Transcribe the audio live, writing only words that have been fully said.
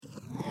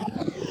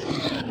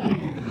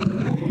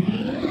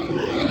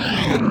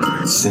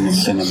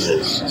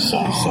Cinemas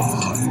soft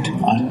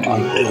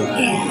underbelly.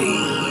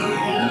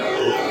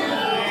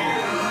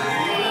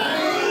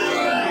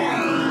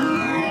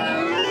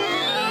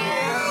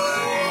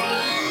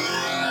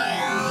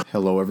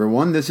 Hello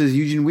everyone, this is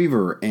Eugene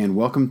Weaver, and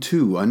welcome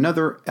to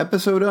another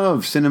episode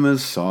of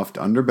Cinema's Soft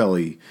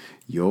Underbelly,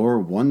 your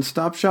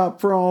one-stop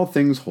shop for all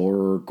things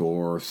horror,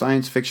 gore,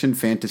 science fiction,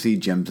 fantasy,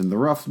 gems in the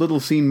rough,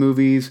 little scene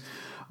movies,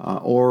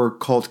 or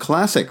cult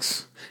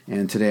classics.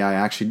 And today I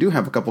actually do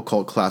have a couple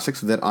cult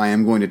classics that I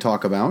am going to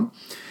talk about,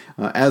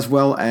 as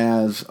well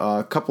as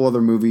a couple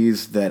other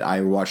movies that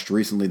I watched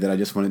recently that I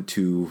just wanted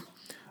to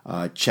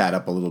chat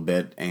up a little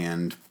bit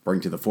and bring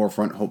to the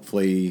forefront,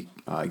 hopefully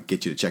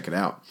get you to check it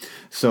out.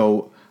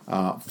 So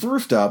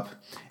first up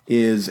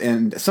is,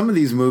 and some of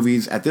these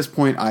movies, at this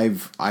point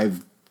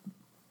I've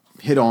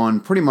hit on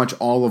pretty much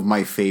all of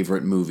my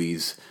favorite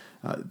movies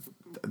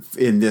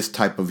in this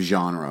type of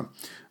genre.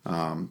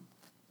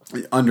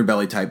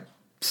 Underbelly type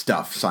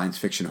stuff, science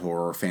fiction,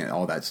 horror,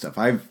 all that stuff.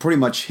 I've pretty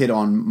much hit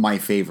on my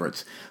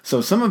favorites.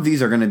 So some of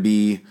these are going to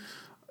be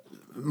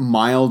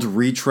mild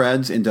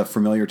retreads into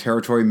familiar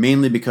territory,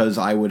 mainly because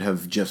I would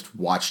have just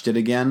watched it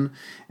again.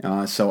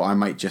 So I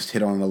might just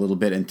hit on it a little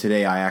bit. And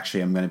today I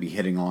actually am going to be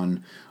hitting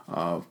on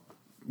a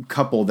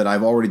couple that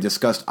I've already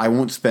discussed. I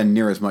won't spend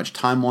near as much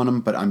time on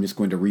them, but I'm just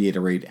going to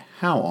reiterate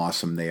how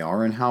awesome they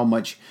are and how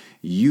much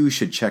you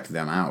should check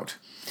them out.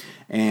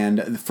 And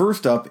the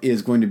first up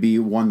is going to be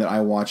one that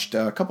I watched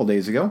a couple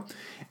days ago,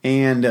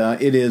 and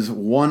it is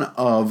one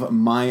of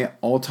my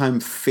all-time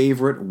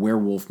favorite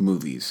werewolf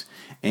movies,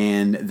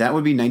 and that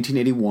would be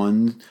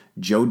 1981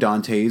 Joe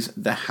Dante's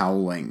The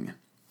Howling.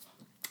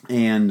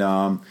 And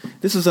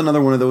this is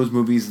another one of those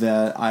movies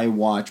that I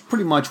watch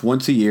pretty much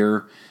once a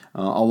year,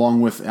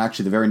 along with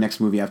actually the very next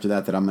movie after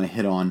that I'm going to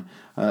hit on.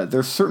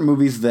 There's certain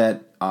movies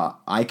that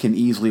I can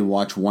easily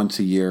watch once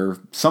a year,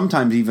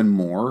 sometimes even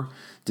more,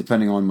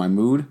 depending on my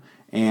mood.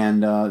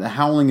 And The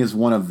Howling is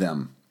one of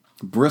them.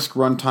 Brisk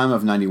runtime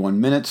of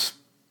 91 minutes.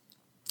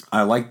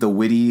 I like the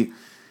witty,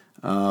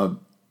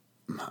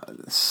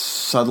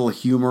 subtle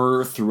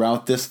humor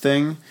throughout this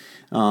thing.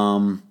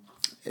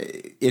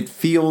 It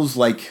feels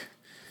like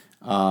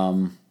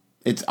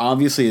it's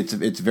obviously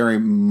it's very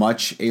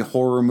much a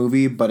horror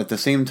movie, but at the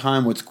same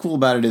time, what's cool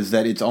about it is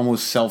that it's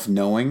almost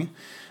self-knowing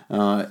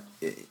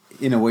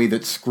in a way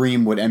that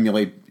Scream would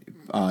emulate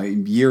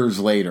years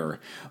later.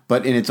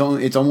 But in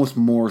it's almost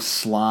more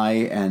sly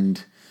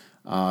and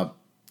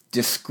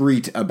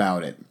discreet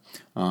about it.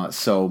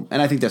 And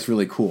I think that's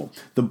really cool.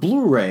 The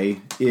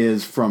Blu-ray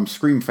is from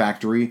Scream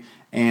Factory,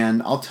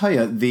 and I'll tell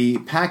you, the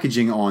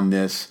packaging on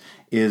this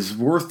is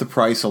worth the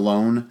price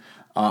alone.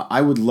 I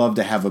would love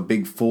to have a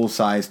big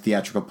full-size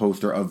theatrical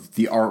poster of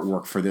the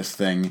artwork for this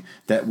thing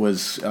that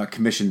was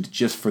commissioned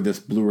just for this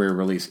Blu-ray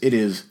release. It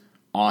is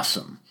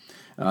awesome.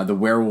 The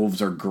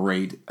werewolves are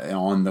great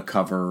on the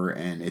cover,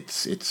 and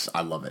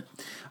I love it.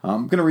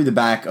 I'm going to read the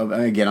back of,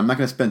 again, I'm not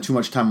going to spend too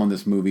much time on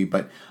this movie,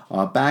 but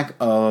back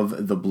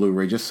of the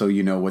Blu-ray, just so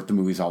you know what the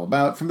movie's all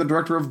about. From the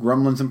director of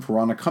Gremlins and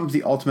Piranha comes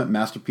the ultimate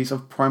masterpiece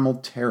of primal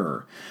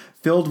terror.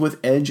 Filled with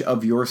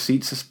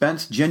edge-of-your-seat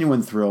suspense,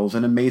 genuine thrills,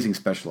 and amazing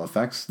special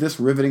effects, this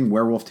riveting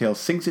werewolf tale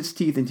sinks its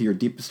teeth into your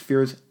deepest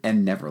fears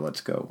and never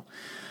lets go.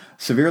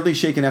 Severely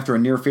shaken after a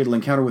near-fatal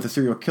encounter with a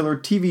serial killer,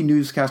 TV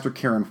newscaster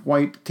Karen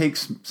White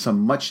takes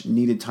some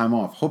much-needed time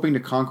off. Hoping to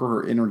conquer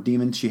her inner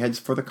demons, she heads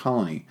for the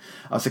colony,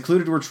 a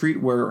secluded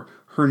retreat where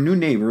her new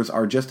neighbors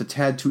are just a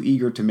tad too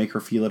eager to make her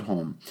feel at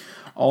home.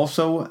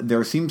 Also,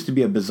 there seems to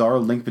be a bizarre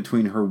link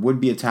between her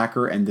would-be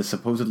attacker and this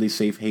supposedly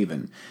safe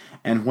haven.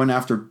 And when,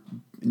 after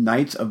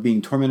nights of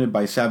being tormented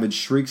by savage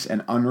shrieks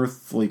and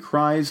unearthly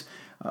cries,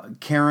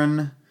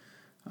 Karen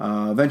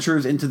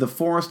ventures into the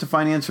forest to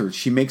find answers.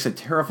 She makes a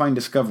terrifying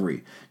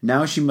discovery.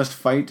 Now she must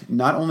fight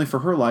not only for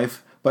her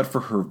life, but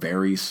for her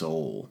very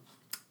soul.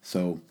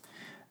 So,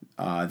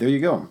 there you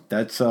go.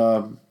 That's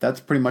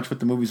pretty much what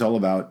the movie's all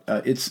about.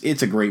 It's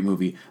a great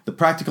movie. The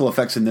practical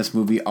effects in this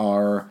movie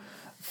are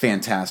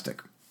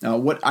fantastic.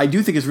 What I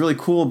do think is really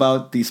cool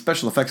about the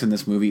special effects in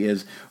this movie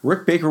is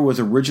Rick Baker was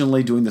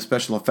originally doing the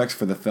special effects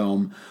for the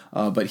film,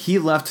 but he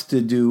left to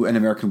do An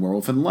American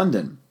Werewolf in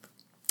London.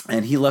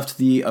 And he left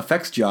the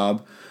effects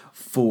job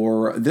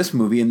for this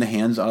movie in the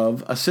hands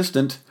of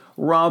assistant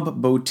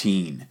Rob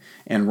Bottin.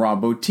 And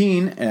Rob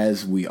Bottin,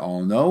 as we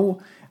all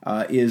know,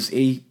 is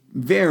a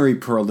very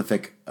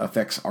prolific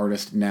effects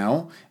artist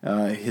now.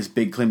 His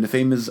big claim to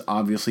fame is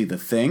obviously The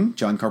Thing,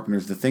 John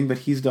Carpenter's The Thing, but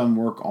he's done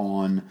work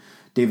on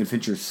David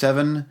Fincher's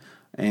Seven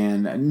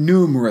and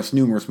numerous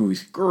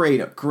movies.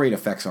 Great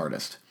effects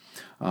artist.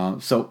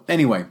 So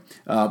anyway,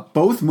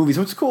 both movies,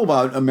 what's cool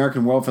about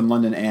American Werewolf in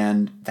London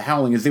and The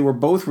Howling is they were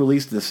both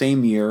released the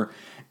same year,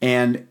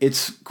 and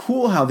it's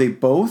cool how they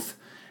both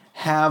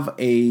have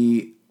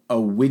a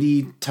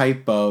witty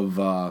type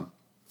of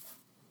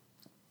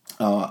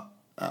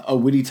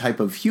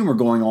humor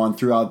going on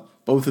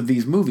throughout both of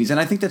these movies, and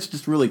I think that's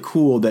just really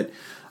cool that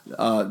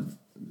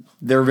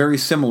they're very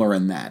similar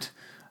in that.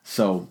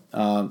 So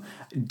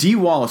Dee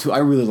Wallace, who I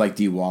really like,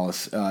 Dee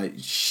Wallace.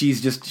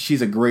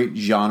 She's a great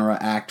genre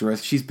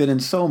actress. She's been in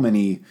so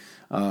many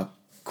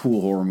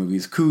cool horror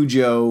movies: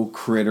 Cujo,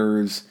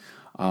 Critters.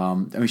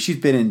 She's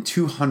been in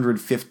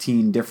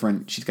 215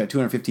 different. She's got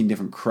 215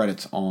 different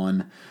credits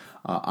on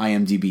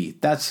IMDb.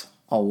 That's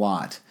a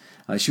lot.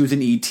 She was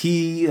in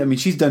E.T.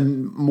 She's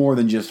done more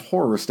than just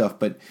horror stuff,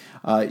 but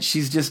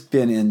she's just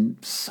been in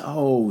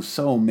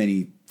so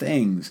many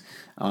things.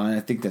 And I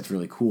think that's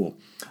really cool.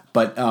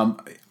 But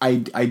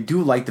I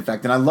do like the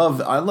fact, and I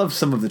love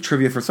some of the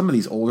trivia for some of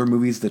these older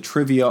movies. The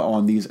trivia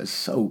on these is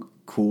so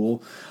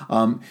cool.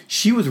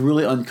 She was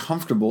really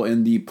uncomfortable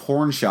in the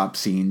porn shop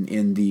scene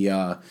in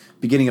the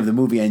beginning of the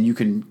movie, and you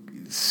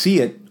can see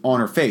it on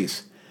her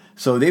face.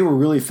 So they were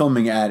really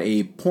filming at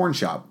a porn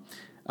shop.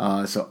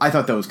 So I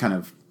thought that was kind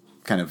of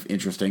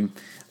interesting.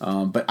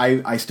 But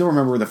I still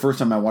remember the first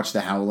time I watched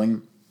The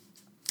Howling.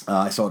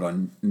 I saw it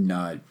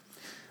on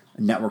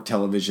network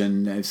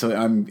television,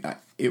 so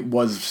it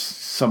was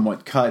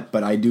somewhat cut,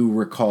 but I do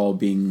recall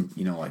being,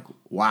 like,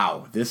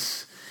 wow,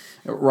 this,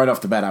 right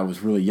off the bat, I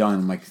was really young.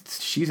 I'm like,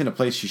 she's in a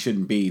place she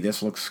shouldn't be.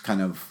 This looks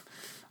kind of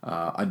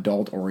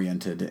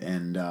adult-oriented,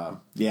 and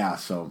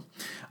so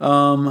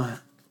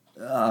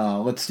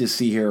let's just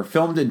see here.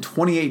 Filmed in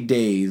 28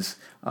 days,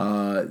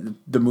 the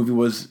movie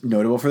was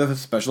notable for the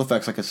special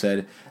effects, like I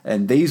said,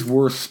 and these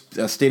were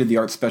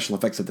state-of-the-art special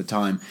effects at the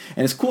time.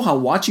 And it's cool how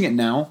watching it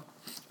now,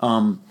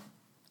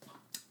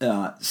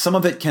 some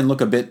of it can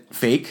look a bit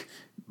fake,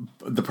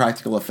 the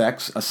practical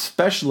effects,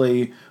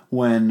 especially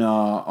when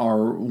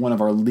one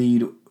of our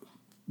lead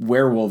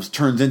werewolves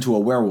turns into a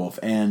werewolf,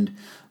 and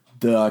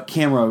the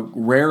camera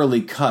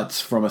rarely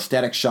cuts from a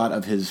static shot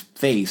of his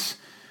face,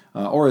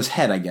 or his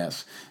head, I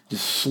guess,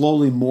 just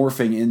slowly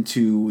morphing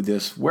into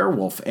this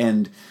werewolf.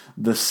 And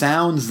the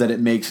sounds that it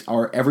makes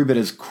are every bit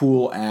as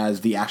cool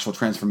as the actual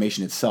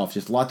transformation itself.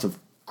 Just lots of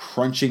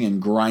crunching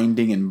and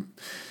grinding and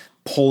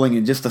pulling,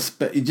 and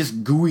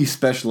just gooey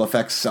special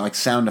effects, like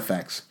sound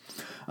effects,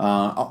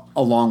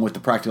 along with the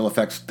practical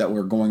effects that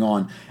were going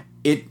on.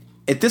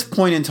 At this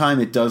point in time,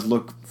 it does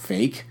look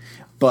fake,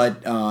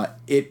 but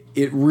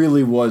it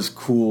really was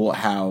cool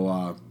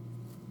how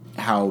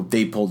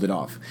they pulled it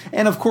off.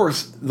 And of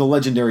course, the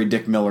legendary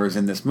Dick Miller is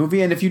in this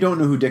movie. And if you don't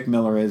know who Dick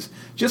Miller is,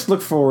 just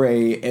look for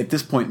at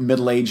this point,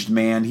 middle-aged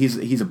man.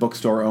 He's a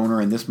bookstore owner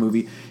in this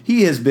movie.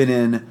 He has been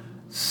in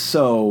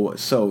so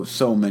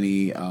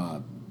many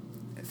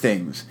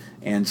things,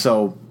 and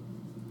so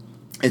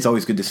it's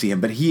always good to see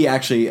him. But he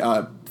actually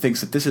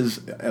thinks that this is,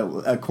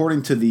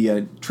 according to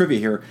the trivia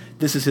here,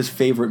 this is his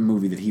favorite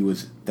movie that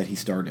he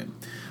starred in.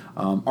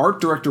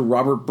 Art director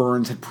Robert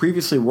Burns had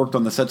previously worked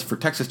on the sets for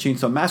Texas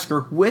Chainsaw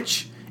Massacre,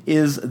 which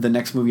is the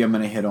next movie I'm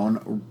going to hit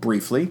on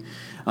briefly.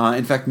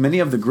 In fact, many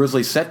of the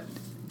grisly set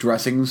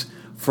dressings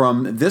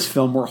from this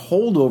film were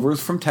holdovers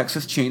from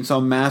Texas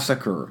Chainsaw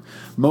Massacre,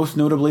 most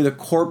notably the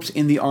corpse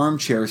in the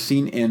armchair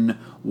seen in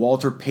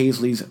Walter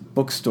Paisley's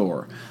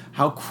bookstore.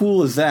 How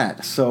cool is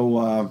that?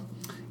 So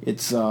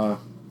it's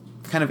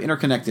kind of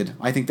interconnected.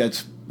 I think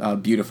that's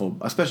beautiful,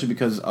 especially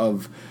because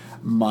of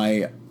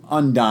my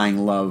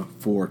undying love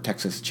for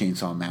Texas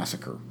Chainsaw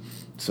Massacre.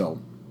 So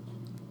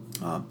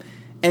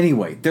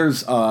anyway,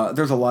 there's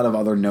a lot of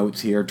other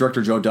notes here.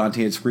 Director Joe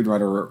Dante and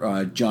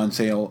screenwriter John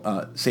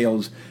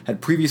Sayles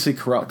had previously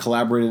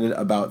collaborated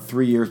about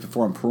 3 years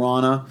before on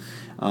Piranha,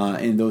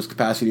 in those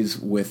capacities,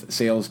 with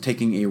Sayles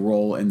taking a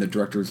role in the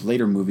director's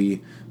later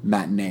movie,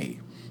 Matinee.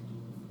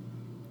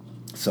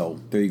 So,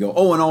 there you go.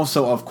 Oh, and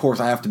also, of course,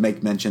 I have to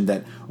make mention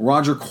that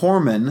Roger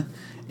Corman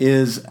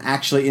is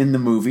actually in the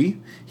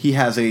movie. He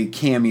has a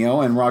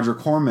cameo, and Roger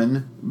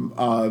Corman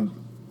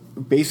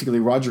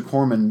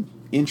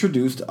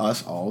introduced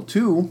us all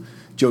to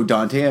Joe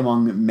Dante,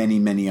 among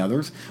many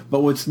others.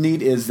 But what's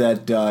neat is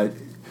that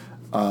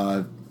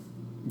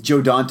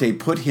Joe Dante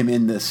put him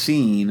in the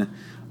scene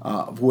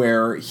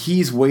where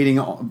he's waiting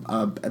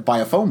by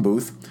a phone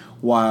booth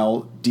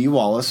while Dee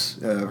Wallace,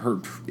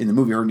 in the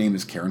movie her name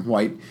is Karen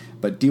White,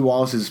 but Dee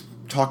Wallace is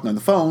talking on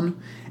the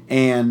phone,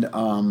 and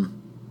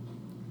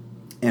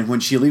when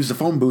she leaves the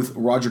phone booth,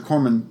 Roger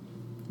Corman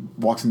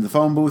walks into the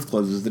phone booth,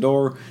 closes the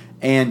door,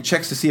 and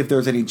checks to see if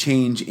there's any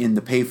change in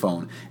the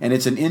payphone. And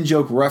it's an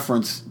in-joke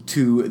reference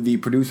to the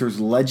producer's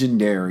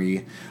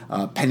legendary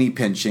penny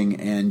pinching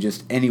and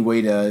just any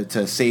way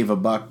to save a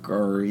buck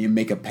or you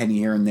make a penny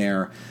here and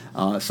there.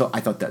 So I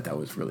thought that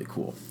was really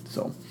cool.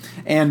 So,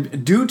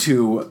 and due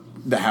to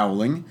The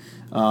Howling,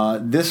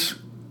 this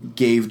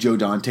gave Joe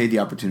Dante the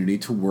opportunity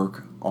to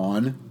work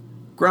on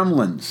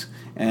Gremlins.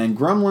 And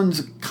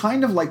Gremlins,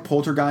 kind of like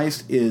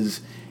Poltergeist,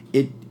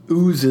 it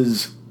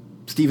oozes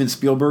Steven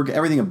Spielberg.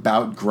 Everything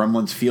about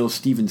Gremlins feels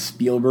Steven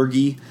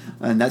Spielberg-y,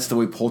 and that's the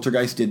way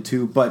Poltergeist did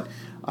too. But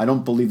I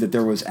don't believe that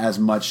there was as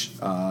much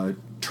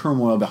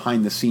turmoil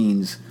behind the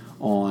scenes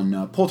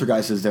on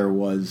Poltergeist as there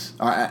was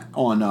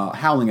on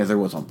Howling as there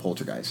was on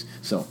Poltergeist.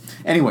 So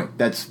anyway,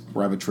 that's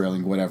rabbit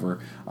trailing, whatever.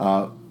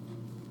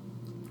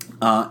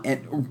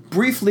 And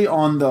briefly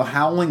on the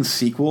Howling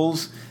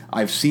sequels,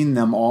 I've seen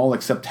them all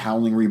except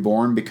Howling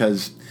Reborn,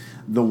 because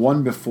the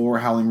one before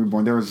Howling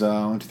Reborn. There was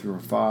 1, 2, 3, 4,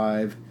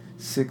 5,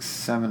 6,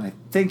 7, I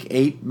think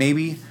 8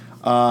 maybe.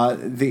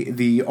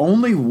 The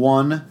only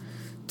one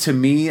to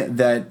me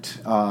that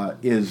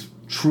is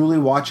truly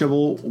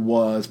watchable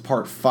was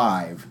part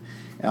 5.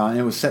 And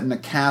it was set in a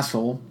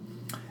castle,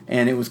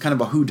 and it was kind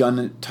of a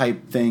whodunit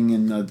type thing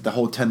in the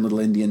whole 10 Little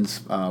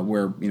Indians,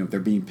 where they're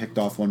being picked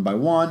off one by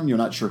one. You're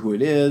not sure who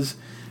it is.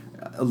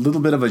 A little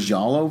bit of a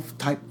giallo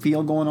type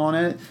feel going on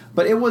in it,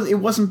 but it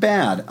wasn't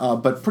bad.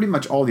 But pretty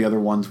much all the other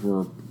ones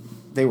were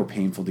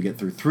painful to get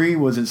through. 3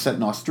 was set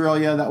in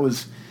Australia. That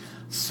was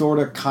sort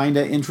of kind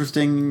of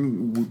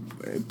interesting.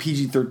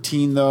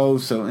 PG-13 though,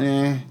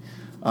 so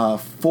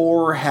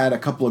 4 had a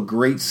couple of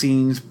great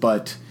scenes,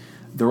 but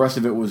the rest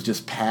of it was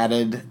just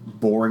padded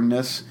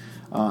boringness.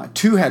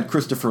 2 had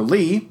Christopher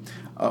Lee,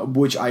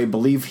 which I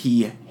believe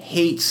he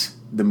hates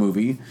the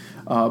movie,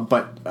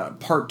 but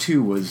part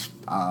 2 was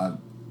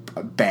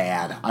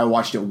bad. I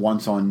watched it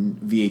once on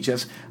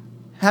VHS.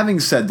 Having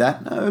said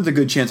that, there's a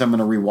good chance I'm going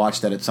to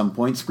rewatch that at some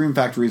point. Scream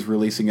Factory is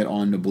releasing it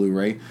on the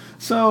Blu-ray,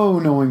 so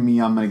knowing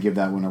me, I'm going to give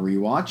that one a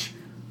rewatch.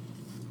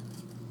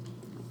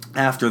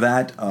 After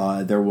that,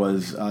 there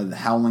was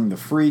Howling the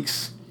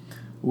Freaks,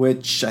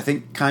 which I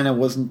think kind of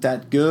wasn't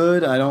that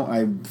good.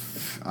 I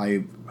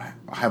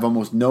have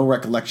almost no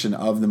recollection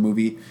of the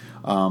movie.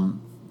 And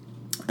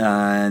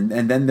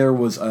then there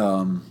was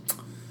there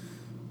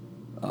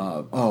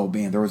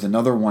was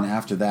another one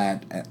after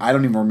that. I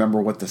don't even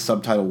remember what the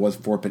subtitle was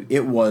for it, but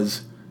it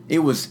was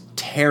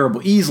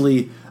terrible.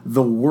 Easily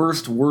the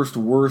worst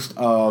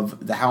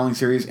of the Howling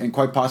series, and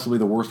quite possibly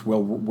the worst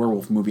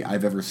werewolf movie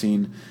I've ever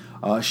seen,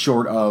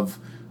 short of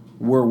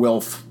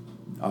Werewolf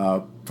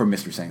from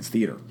Mystery Science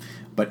Theater.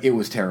 But it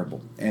was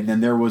terrible. And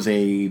then there was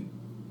a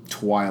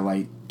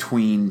Twilight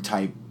tween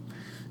type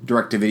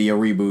direct-to-video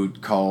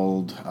reboot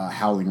called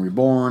Howling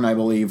Reborn, I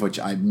believe, which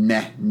I've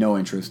no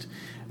interest.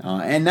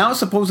 And now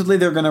supposedly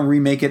they're going to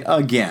remake it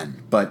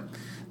again. But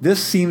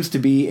this seems to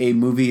be a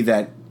movie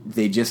that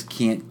they just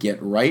can't get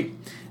right.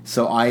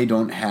 So I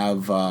don't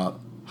have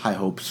high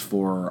hopes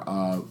for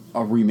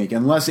a remake,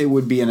 unless it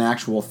would be an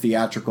actual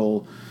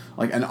theatrical,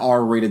 like an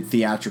R-rated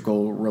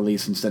theatrical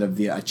release instead of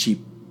a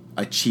cheap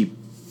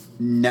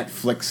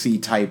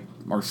Netflixy type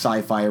or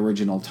sci-fi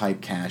original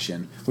type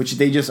cash-in, which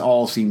they just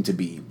all seem to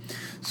be.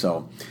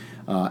 So,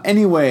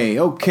 anyway,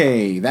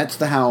 okay, that's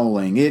The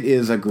Howling. It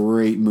is a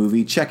great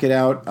movie. Check it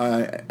out.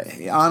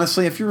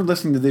 Honestly, if you're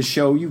listening to this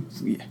show,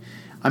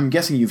 I'm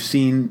guessing you've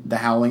seen The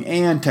Howling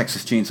and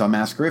Texas Chainsaw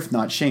Massacre. If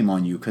not, shame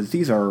on you, because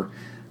these are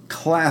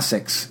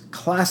classics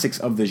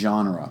of the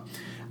genre.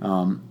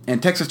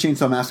 And Texas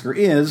Chainsaw Massacre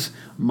is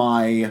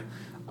my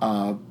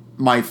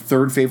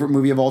third favorite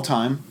movie of all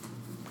time.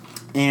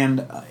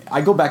 And I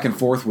go back and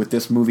forth with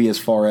this movie as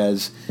far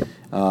as,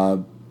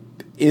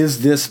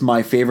 is this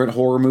my favorite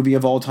horror movie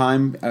of all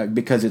time?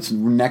 Because it's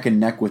neck and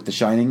neck with The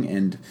Shining,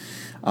 and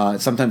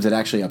sometimes it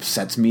actually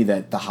upsets me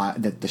that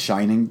The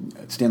Shining,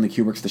 Stanley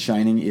Kubrick's The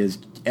Shining, is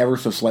ever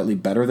so slightly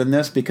better than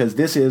this, because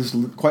this is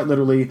quite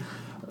literally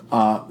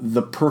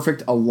the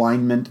perfect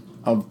alignment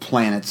of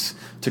planets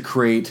to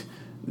create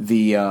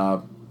the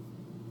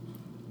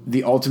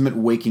ultimate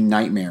waking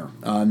nightmare.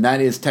 And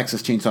that is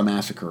Texas Chainsaw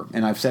Massacre.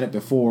 And I've said it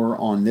before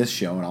on this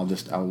show, and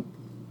I'll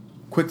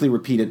quickly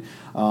repeat it.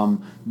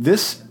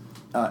 This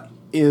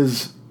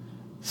is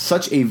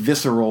such a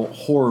visceral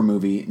horror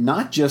movie.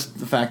 Not just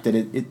the fact that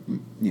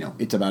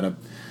it's about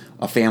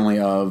a family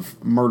of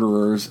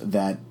murderers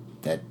that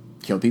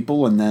kill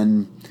people and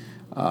then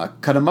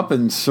cut them up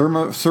and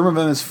serve them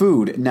as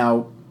food.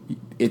 Now,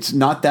 it's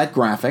not that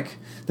graphic.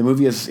 The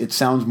movie it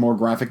sounds more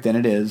graphic than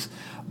it is.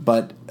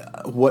 But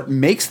what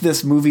makes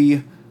this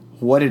movie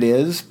what it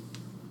is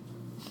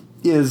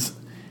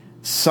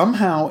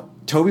somehow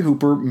Tobe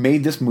Hooper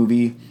made this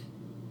movie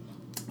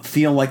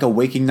feel like a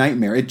waking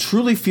nightmare. It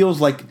truly feels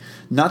like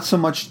not so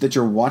much that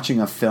you're watching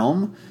a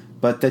film,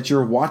 but that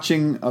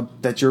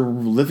you're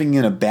living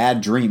in a bad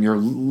dream. You're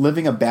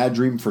living a bad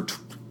dream for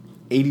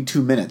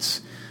 82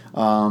 minutes.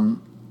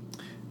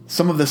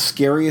 Some of the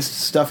scariest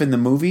stuff in the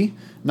movie,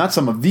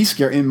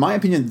 in my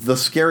opinion, the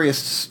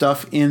scariest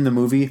stuff in the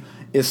movie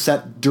is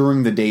set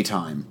during the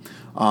daytime.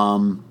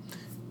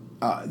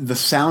 The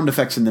sound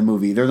effects in the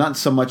movie, they're not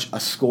so much a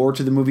score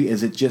to the movie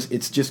as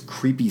it's just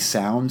creepy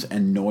sounds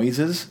and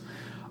noises.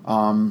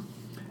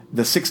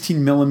 The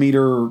 16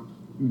 millimeter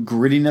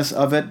grittiness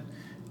of it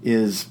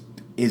is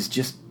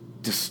just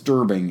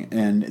disturbing,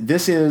 and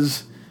this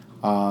is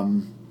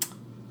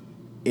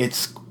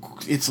it's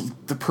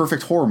the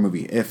perfect horror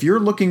movie. If you're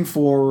looking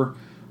for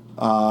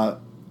a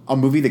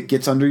movie that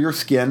gets under your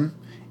skin,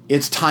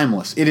 it's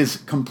timeless. It is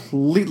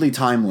completely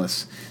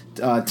timeless.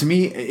 To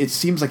me, it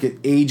seems like it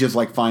ages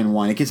like fine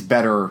wine. It gets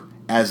better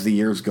as the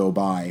years go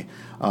by,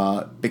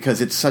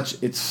 because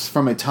it's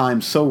from a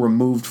time so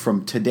removed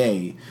from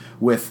today,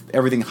 with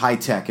everything high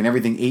tech and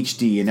everything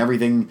HD and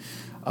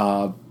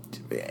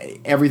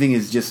everything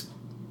is just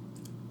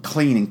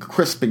clean and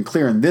crisp and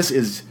clear. And this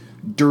is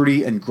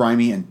dirty and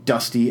grimy and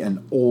dusty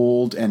and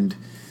old and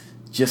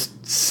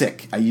just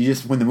sick.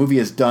 When the movie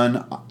is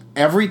done,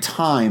 every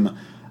time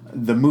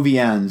the movie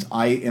ends,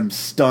 I am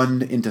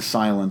stunned into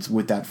silence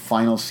with that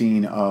final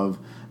scene of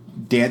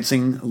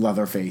dancing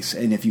Leatherface.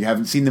 And if you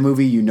haven't seen the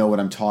movie, you know what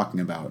I'm talking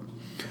about.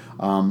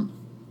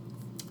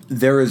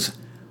 There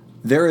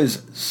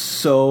is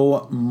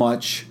so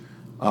much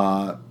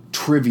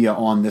trivia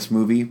on this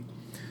movie.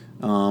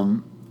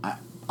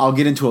 I'll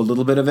get into a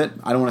little bit of it.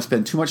 I don't want to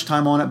spend too much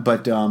time on it,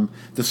 but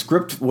the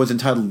script was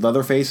entitled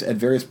Leatherface at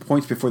various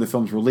points before the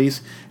film's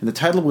release, and the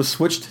title was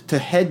switched to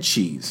Head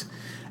Cheese.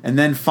 And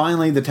then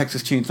finally, the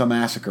Texas Chainsaw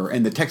Massacre.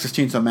 And the Texas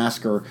Chainsaw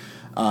Massacre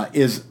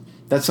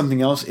that's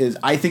something else.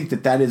 I think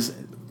that is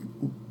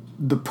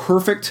the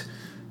perfect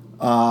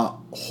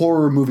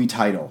horror movie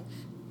title.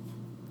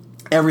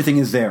 Everything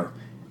is there.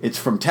 It's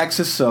from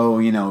Texas,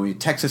 so,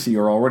 Texas,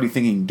 you're already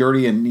thinking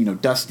dirty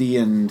and, dusty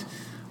and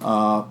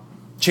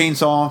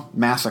Chainsaw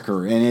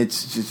Massacre. And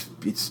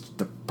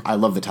I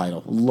love the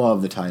title.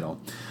 Love the title.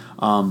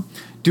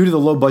 Due to the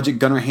low budget,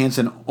 Gunnar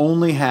Hansen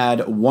only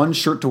had one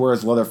shirt to wear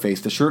as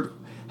Leatherface. The shirt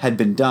had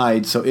been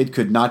dyed, so it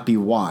could not be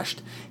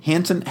washed.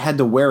 Hansen had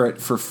to wear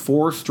it for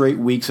 4 straight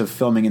weeks of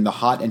filming in the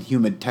hot and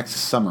humid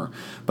Texas summer.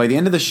 By the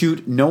end of the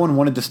shoot, no one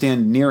wanted to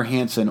stand near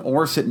Hansen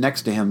or sit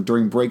next to him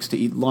during breaks to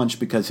eat lunch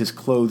because his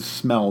clothes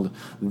smelled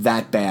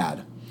that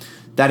bad.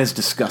 That is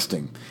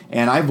disgusting.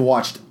 And I've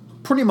watched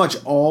pretty much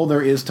all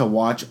there is to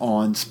watch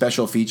on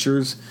special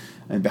features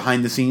and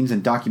behind the scenes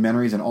and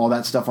documentaries and all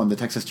that stuff on the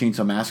Texas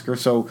Chainsaw Massacre.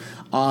 So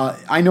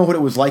I know what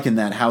it was like in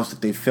that house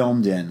that they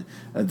filmed in.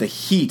 The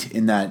heat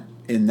in that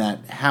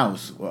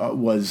house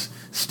was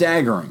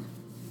staggering.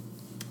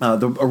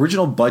 The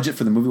original budget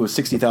for the movie was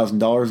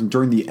 $60,000, and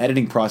during the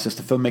editing process,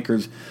 the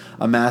filmmakers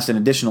amassed an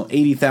additional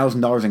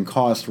 $80,000 in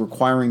costs,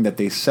 requiring that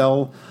they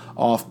sell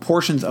off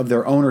portions of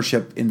their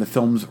ownership in the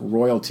film's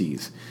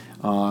royalties.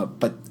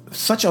 But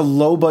such a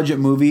low-budget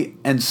movie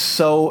and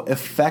so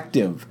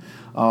effective.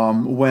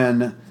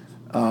 When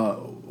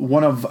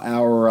one of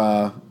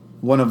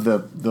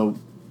the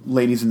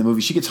ladies in the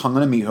movie, she gets hung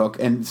on a meat hook,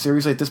 and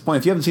seriously, at this point,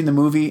 if you haven't seen the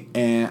movie,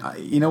 and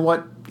you know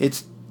what,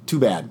 it's too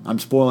bad. I'm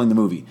spoiling the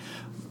movie.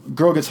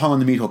 Girl gets hung on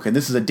the meat hook, and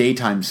this is a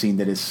daytime scene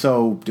that is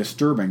so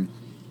disturbing.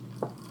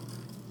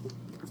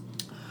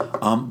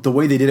 The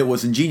way they did it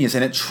was ingenious,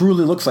 and it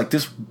truly looks like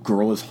this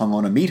girl is hung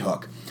on a meat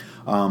hook,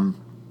 done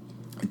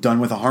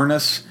with a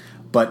harness,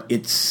 but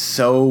it's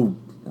so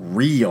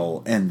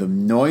real, and the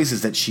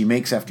noises that she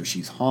makes after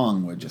she's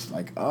hung were just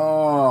like,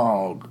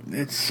 oh,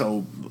 it's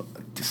so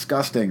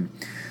disgusting.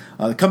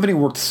 The company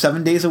worked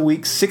 7 days a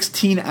week,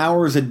 16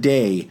 hours a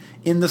day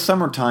in the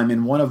summertime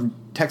in one of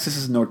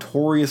Texas's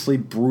notoriously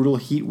brutal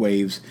heat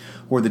waves,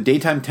 where the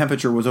daytime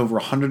temperature was over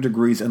 100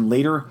 degrees and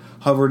later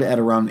hovered at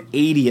around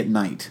 80 at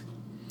night.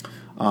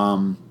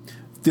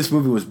 This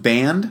movie was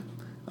banned.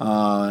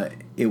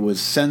 It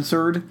was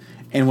censored.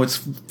 And what's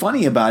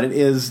funny about it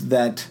is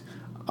that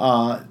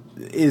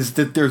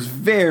there's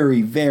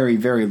very, very,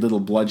 very little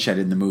bloodshed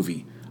in the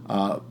movie.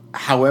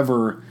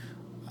 However,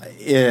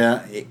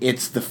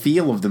 it's the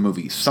feel of the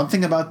movie.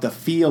 Something about the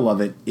feel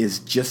of it is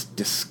just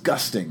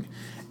disgusting.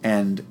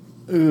 And,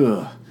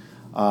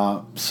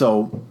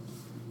 so,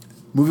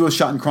 movie was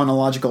shot in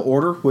chronological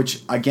order,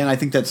 which, again, I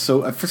think that's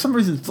so... For some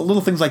reason,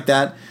 little things like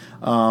that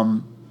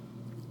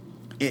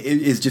it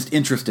is just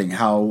interesting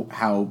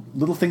how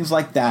little things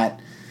like that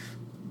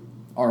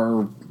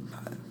are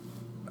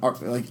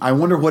like, I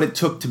wonder what it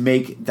took to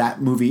make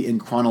that movie in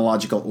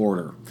chronological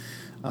order.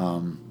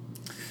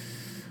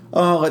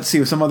 Let's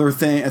see some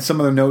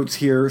other notes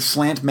here.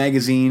 Slant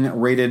Magazine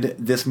rated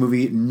this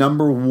movie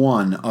number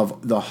 1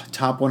 of the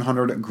top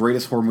 100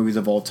 greatest horror movies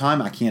of all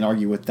time. I can't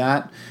argue with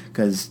that,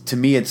 because to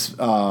me it's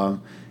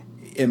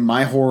in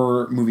my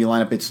horror movie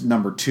lineup it's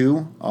number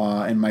 2.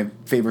 And my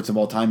favorites of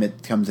all time,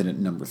 it comes in at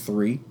number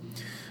 3.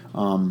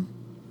 Some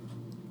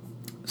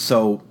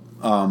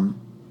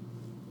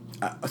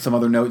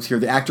other notes here.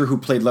 The actor who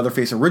played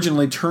Leatherface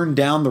originally turned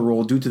down the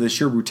role due to the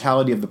sheer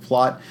brutality of the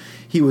plot.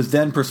 He was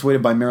then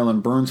persuaded by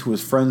Marilyn Burns, who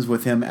was friends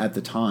with him at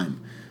the time.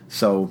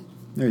 So,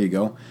 there you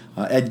go.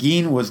 Ed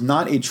Gein was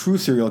not a true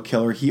serial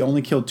killer. He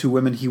only killed 2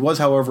 women. He was,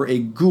 however, a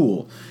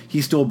ghoul.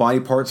 He stole body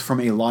parts from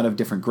a lot of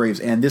different graves.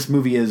 And this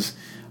movie is,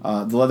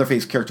 the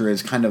Leatherface character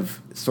is kind of,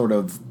 sort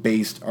of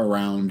based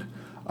around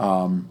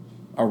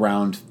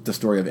the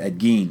story of Ed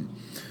Gein.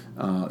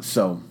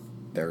 So,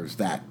 there's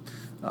that.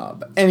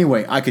 But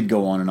anyway, I could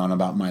go on and on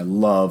about my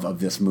love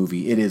of this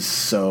movie. It is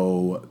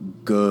so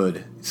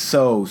good.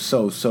 So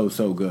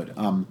good.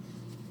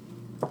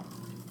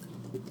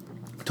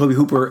 Tobe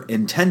Hooper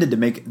intended to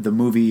make the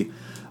movie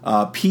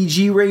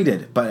PG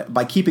rated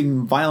by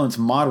keeping violence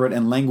moderate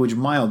and language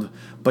mild.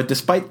 But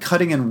despite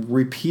cutting and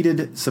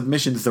repeated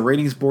submissions, the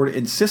ratings board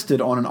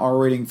insisted on an R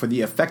rating for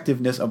the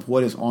effectiveness of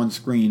what is on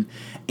screen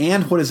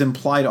and what is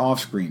implied off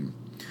screen.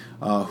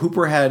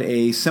 Hooper had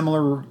a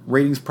similar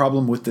ratings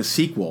problem with the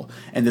sequel.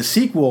 And the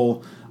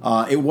sequel,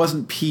 it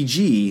wasn't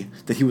PG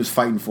that he was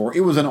fighting for.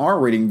 It was an R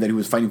rating that he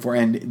was fighting for,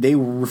 and they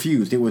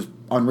refused. It was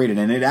unrated.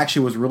 And it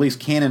actually was released,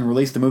 Cannon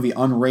released the movie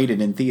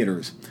unrated in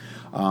theaters.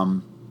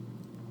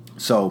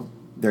 So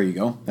there you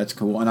go. That's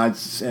cool.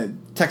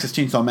 And Texas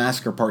Chainsaw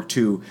Massacre Part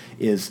 2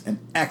 is an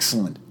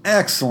excellent,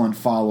 excellent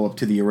follow-up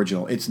to the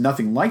original. It's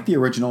nothing like the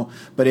original,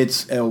 but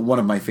it's one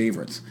of my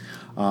favorites.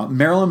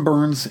 Marilyn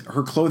Burns,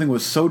 her clothing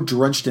was so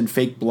drenched in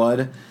fake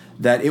blood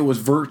that it was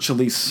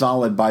virtually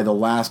solid by the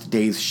last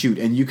day's shoot.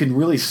 And you can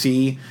really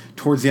see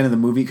towards the end of the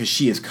movie, because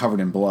she is covered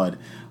in blood,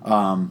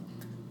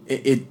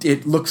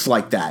 it looks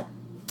like that.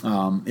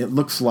 It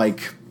looks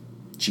like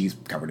she's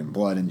covered in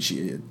blood, and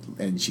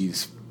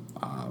she's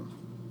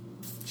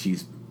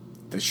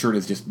the shirt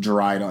is just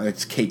dried on.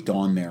 It's caked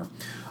on there.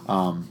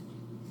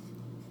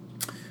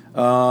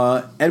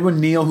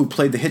 Edwin Neal, who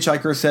played the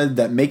hitchhiker, said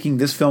that making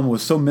this film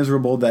was so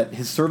miserable that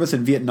his service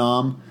in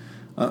Vietnam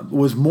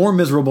was more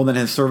miserable than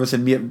his service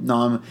in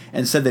Vietnam,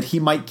 and said that he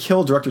might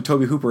kill director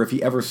Tobe Hooper if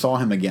he ever saw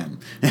him again.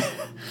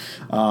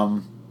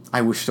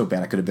 I wish so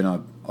bad I could have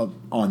been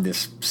on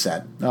this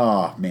set.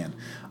 Oh, man.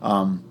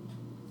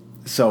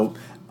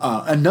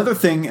 Another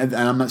thing, and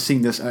I'm not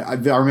seeing this, I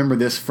remember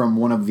this from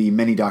one of the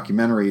many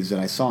documentaries that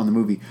I saw in the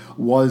movie,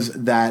 was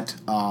that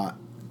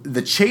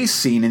the chase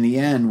scene in the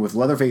end with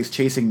Leatherface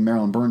chasing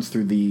Marilyn Burns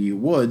through the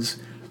woods,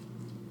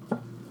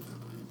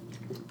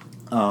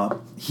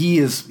 he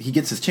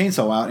gets his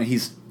chainsaw out and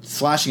he's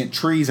slashing at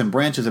trees and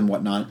branches and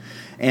whatnot.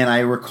 And I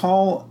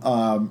recall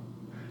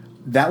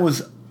that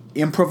was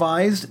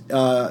improvised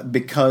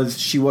because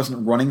she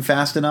wasn't running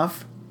fast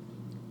enough,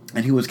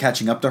 and he was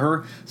catching up to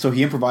her, so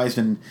he improvised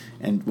and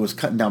was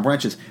cutting down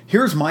branches.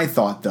 Here's my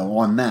thought, though,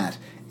 on that,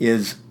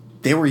 is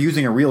they were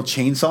using a real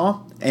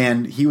chainsaw,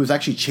 and he was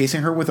actually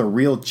chasing her with a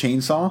real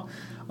chainsaw.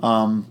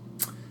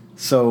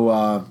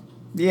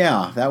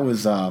 Yeah, that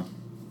was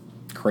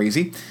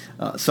crazy.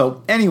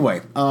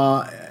 Anyway,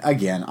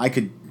 again, I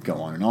could go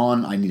on and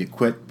on. I need to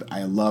quit.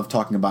 I love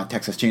talking about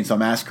Texas Chainsaw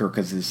Massacre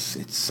because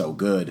it's so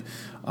good.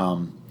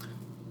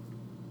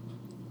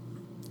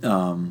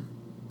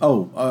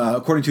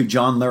 According to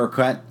John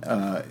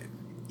Larroquette,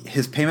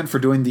 his payment for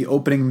doing the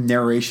opening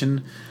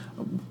narration,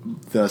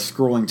 the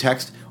scrolling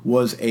text,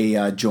 was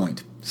a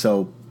joint.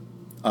 So,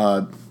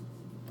 a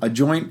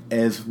joint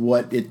is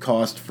what it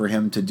cost for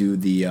him to do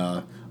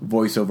the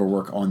voiceover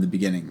work on the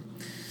beginning.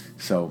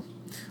 So,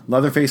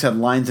 Leatherface had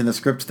lines in the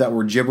script that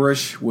were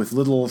gibberish, with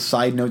little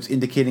side notes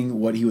indicating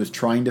what he was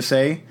trying to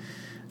say.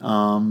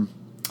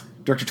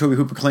 Director Tobe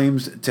Hooper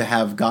claims to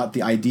have got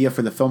the idea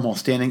for the film while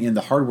standing in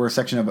the hardware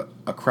section of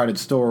a crowded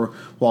store.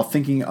 While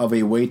thinking of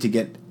a way to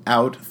get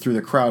out through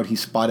the crowd, he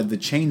spotted the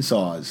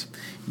chainsaws.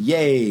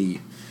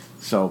 Yay!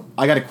 So,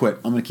 I gotta quit.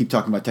 I'm gonna keep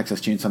talking about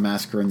Texas Chainsaw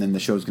Massacre, and then the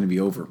show's gonna be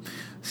over.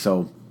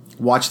 So,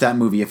 watch that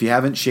movie. If you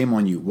haven't, shame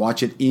on you.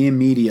 Watch it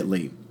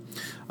immediately.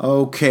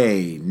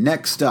 Okay,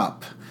 next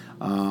up.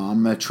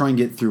 I'm gonna try and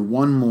get through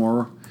one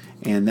more,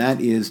 and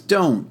that is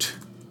Don't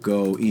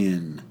Go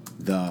in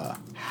the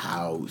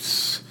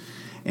House.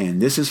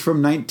 And this is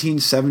from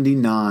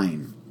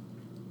 1979,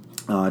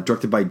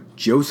 directed by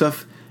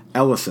Joseph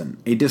Ellison,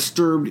 a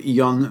disturbed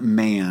young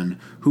man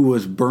who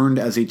was burned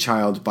as a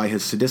child by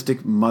his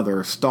sadistic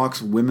mother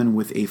stalks women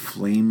with a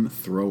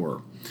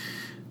flamethrower.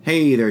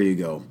 Hey, there you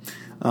go.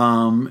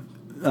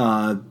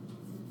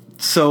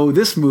 So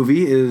this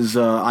movie is,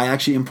 I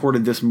actually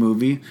imported this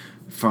movie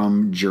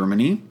from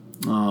Germany,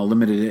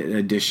 limited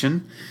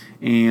edition.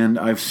 And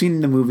I've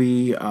seen the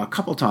movie a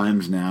couple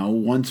times now,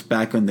 once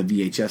back on the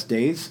VHS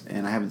days,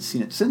 and I haven't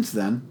seen it since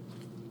then.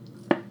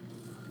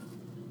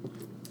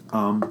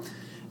 Honestly,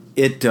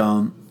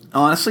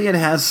 it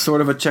has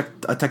sort of a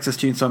Texas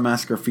Chainsaw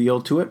Massacre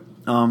feel to it.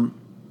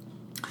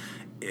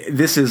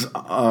 This is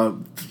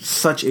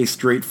such a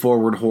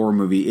straightforward horror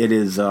movie. It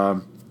is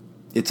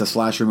it's a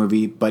slasher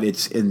movie, but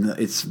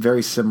it's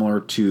very similar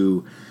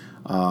to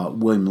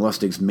William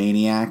Lustig's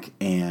Maniac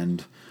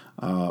and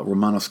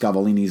Romano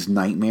Scavolini's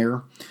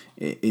Nightmare,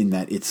 in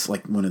that it's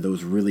like one of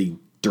those really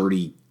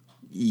dirty,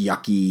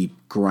 yucky,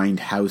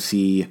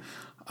 grindhousey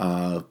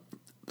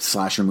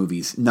slasher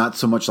movies. Not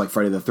so much like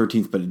Friday the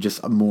 13th, but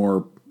just a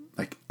more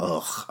like,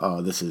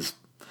 this is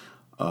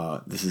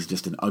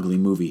just an ugly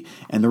movie.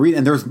 And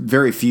there's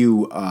very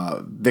few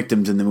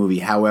victims in the movie.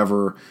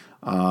 However,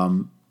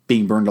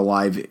 being burned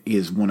alive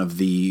is one of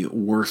the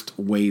worst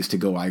ways to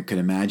go I could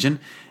imagine,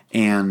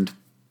 and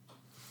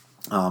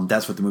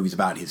that's what the movie's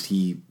about. Is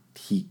he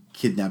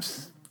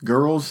kidnaps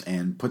girls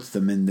and puts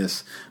them in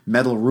this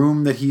metal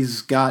room that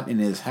he's got in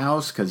his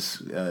house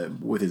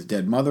with his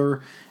dead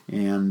mother.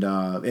 And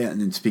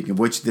speaking of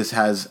which, this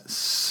has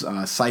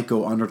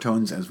psycho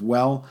undertones as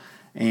well.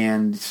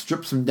 And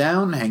strips them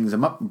down, hangs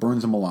them up,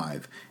 burns them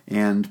alive.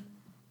 And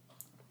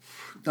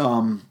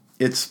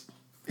it's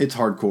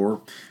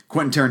hardcore.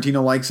 Quentin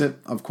Tarantino likes it,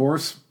 of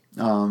course.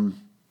 And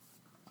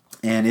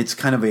it's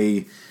kind of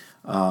a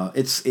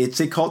it's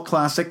a cult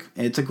classic.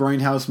 It's a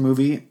grindhouse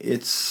movie.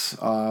 It's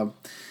a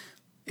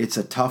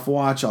tough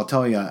watch, I'll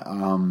tell you.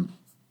 I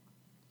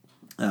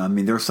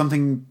mean, there's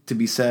something to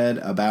be said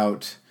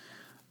about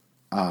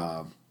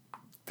a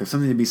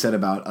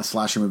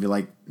slasher movie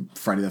like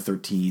Friday the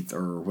 13th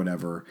or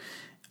whatever.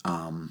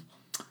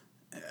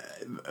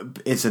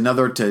 It's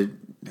another to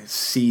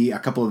see a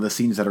couple of the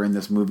scenes that are in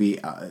this movie,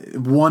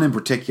 one in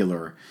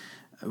particular,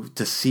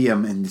 to see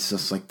them, and it's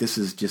just like, this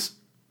is just,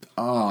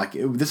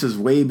 this is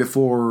way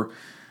before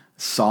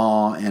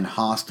Saw and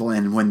Hostel,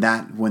 and when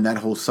that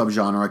whole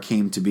subgenre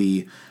came to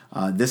be,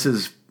 this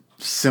is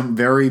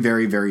very,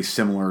 very, very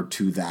similar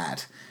to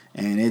that,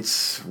 and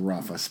it's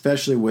rough,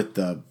 especially with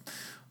the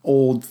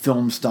old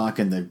film stock,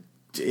 and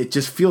it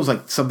just feels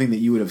like something that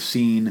you would have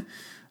seen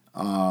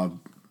at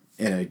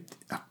a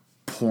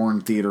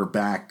porn theater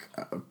back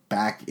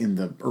in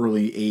the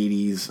early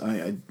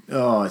 80s.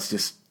 It's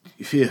just,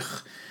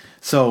 ugh.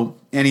 So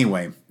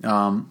anyway,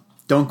 don't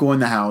go in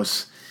the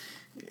house.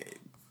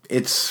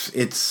 It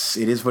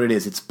is what it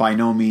is. It's by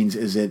no means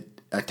is it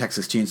a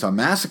Texas Chainsaw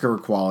Massacre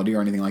quality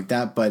or anything like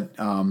that, but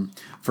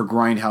for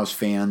Grindhouse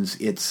fans,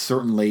 it's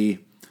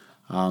certainly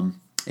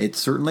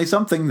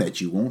something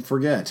that you won't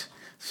forget.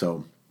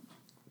 So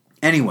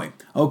anyway,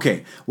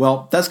 okay,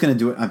 well, that's going to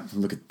do it.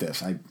 Look at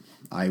this.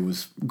 I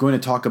was going to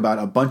talk about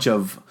a bunch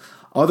of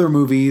other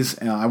movies.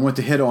 I want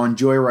to hit on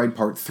Joyride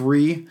Part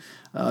 3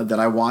 that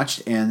I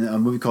watched, and a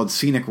movie called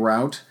Scenic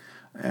Route.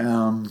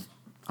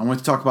 I want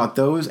to talk about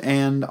those,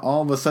 and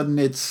all of a sudden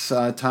it's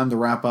time to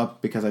wrap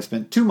up because I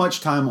spent too much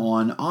time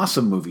on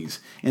awesome movies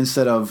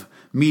instead of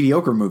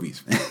mediocre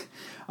movies.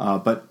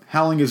 But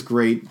Howling is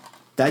great.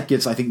 That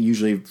gets, I think,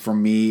 usually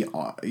from me,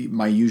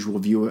 my usual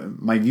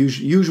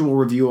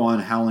review on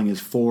Howling is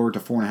 4 to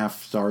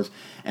 4.5 stars,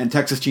 and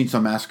Texas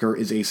Chainsaw Massacre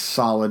is a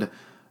solid,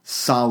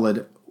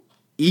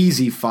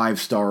 easy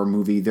 5-star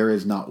movie. There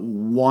is not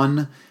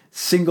one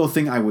single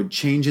thing I would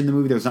change in the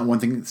movie. There's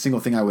not single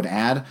thing I would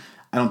add.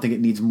 I don't think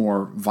it needs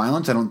more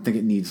violence. I don't think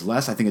it needs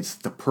less. I think it's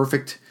the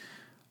perfect.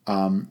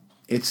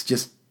 It's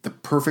just the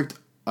perfect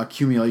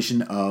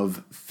accumulation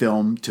of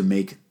film to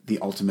make the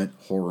ultimate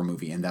horror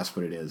movie, and that's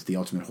what it is, the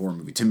ultimate horror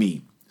movie to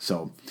me.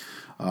 So,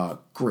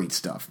 great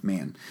stuff,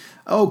 man.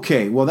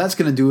 Okay, well, that's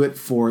going to do it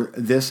for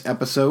this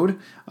episode.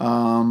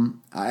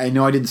 I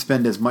know I didn't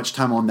spend as much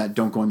time on that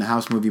Don't Go in the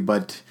House movie,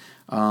 but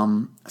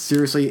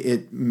seriously,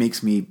 it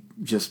makes me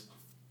just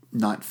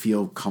not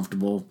feel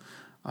comfortable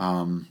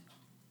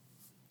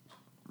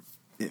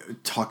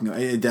talking.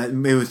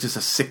 It was just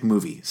a sick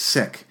movie,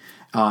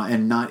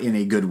 and not in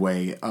a good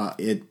way.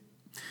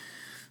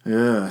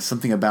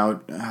 Something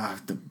about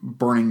the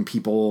burning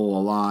people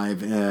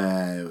alive.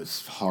 It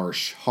was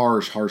harsh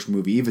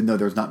movie. Even though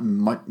there's not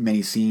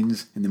many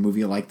scenes in the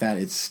movie like that,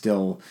 it's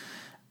still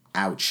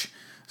ouch.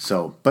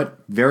 So, but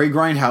very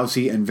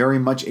grindhousey and very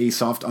much a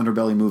soft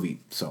underbelly movie.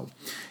 So,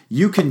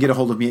 you can get a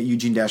hold of me at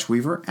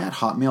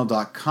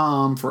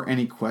eugene-weaver@hotmail.com for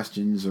any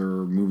questions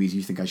or movies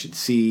you think I should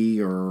see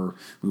or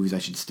movies I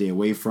should stay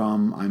away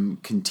from. I'm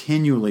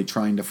continually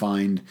trying to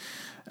find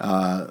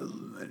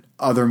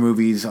other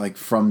movies like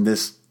from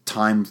this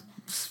time,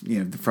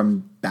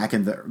 from back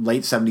in the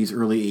late 70s,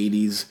 early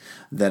 80s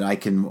that I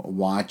can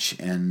watch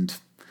and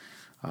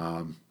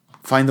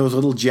find those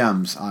little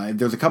gems.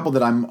 There's a couple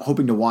that I'm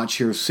hoping to watch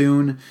here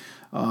soon.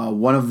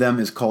 One of them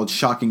is called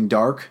Shocking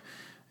Dark.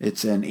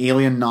 It's an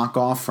Alien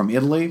knockoff from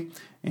Italy.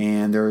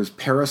 And there's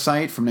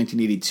Parasite from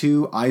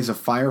 1982, Eyes of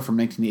Fire from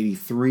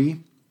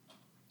 1983.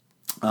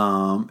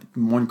 A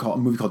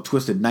movie called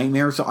Twisted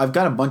Nightmare. So I've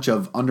got a bunch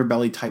of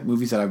underbelly type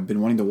movies that I've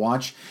been wanting to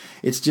watch.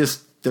 It's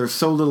just there's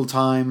so little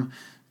time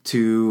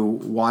to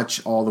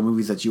watch all the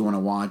movies that you want to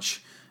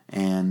watch,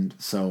 and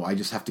so I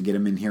just have to get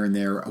them in here and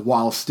there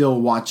while still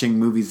watching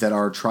movies that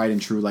are tried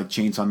and true, like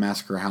Chainsaw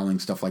Massacre, Howling,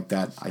 stuff like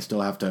that. I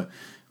still have to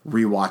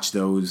rewatch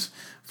those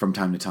from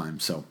time to time.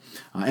 So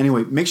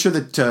anyway, make sure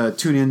that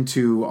tune in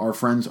to our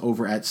friends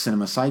over at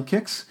Cinema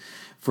Sidekicks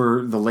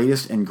for the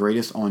latest and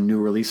greatest on new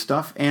release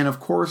stuff. And of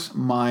course,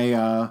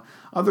 my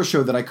other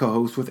show that I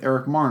co-host with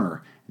Eric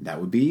Marner, and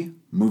that would be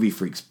Movie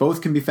Freaks.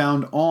 Both can be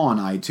found on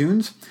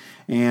iTunes.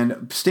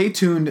 And stay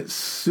tuned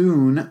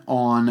soon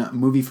on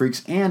Movie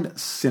Freaks and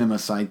Cinema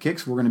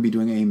Sidekicks. We're going to be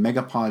doing a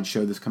Megapod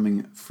show this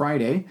coming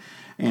Friday,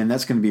 and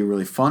that's going to be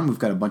really fun. We've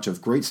got a bunch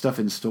of great stuff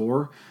in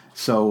store,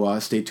 so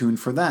stay tuned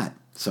for that.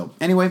 So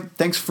anyway,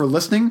 thanks for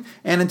listening,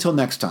 and until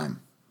next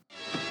time.